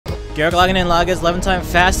Ghirock logging in, Log IDs 11-time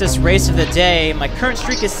fastest race of the day. My current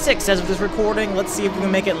streak is 6 as of this recording. Let's see if we can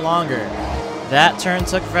make it longer. That turn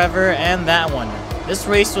took forever, and that one. This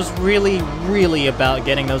race was really about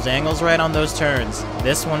getting those angles right on those turns.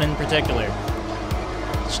 This one in particular.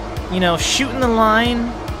 You know, shooting the line,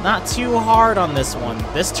 not too hard on this one.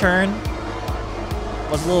 This turn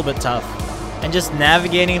was a little bit tough. And just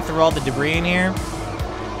navigating through all the debris in here.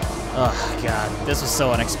 Oh god, this was so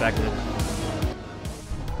unexpected.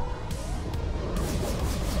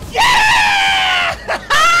 Yeah!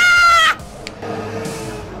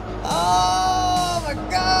 Oh my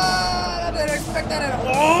god! I didn't expect that at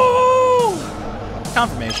all.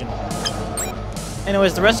 Confirmation.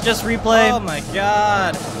 Anyways, the rest is just replay. Oh my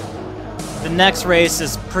god. The next race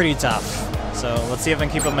is pretty tough. So let's see if I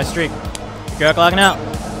can keep up my streak. Ghirock logging out.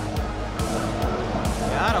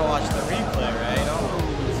 Gotta watch the replay, right? Oh,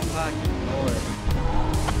 fucking lord.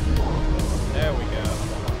 There we go.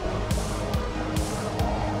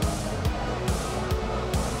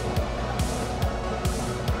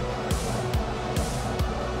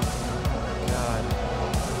 God.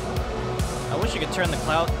 I wish you could turn the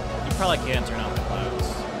cloud. You probably can turn off the clouds.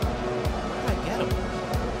 How did I get them?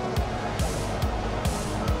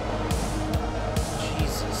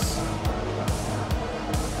 Jesus.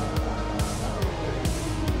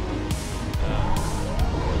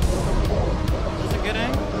 Is this a good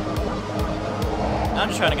angle? I'm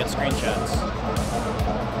just trying to get screenshots.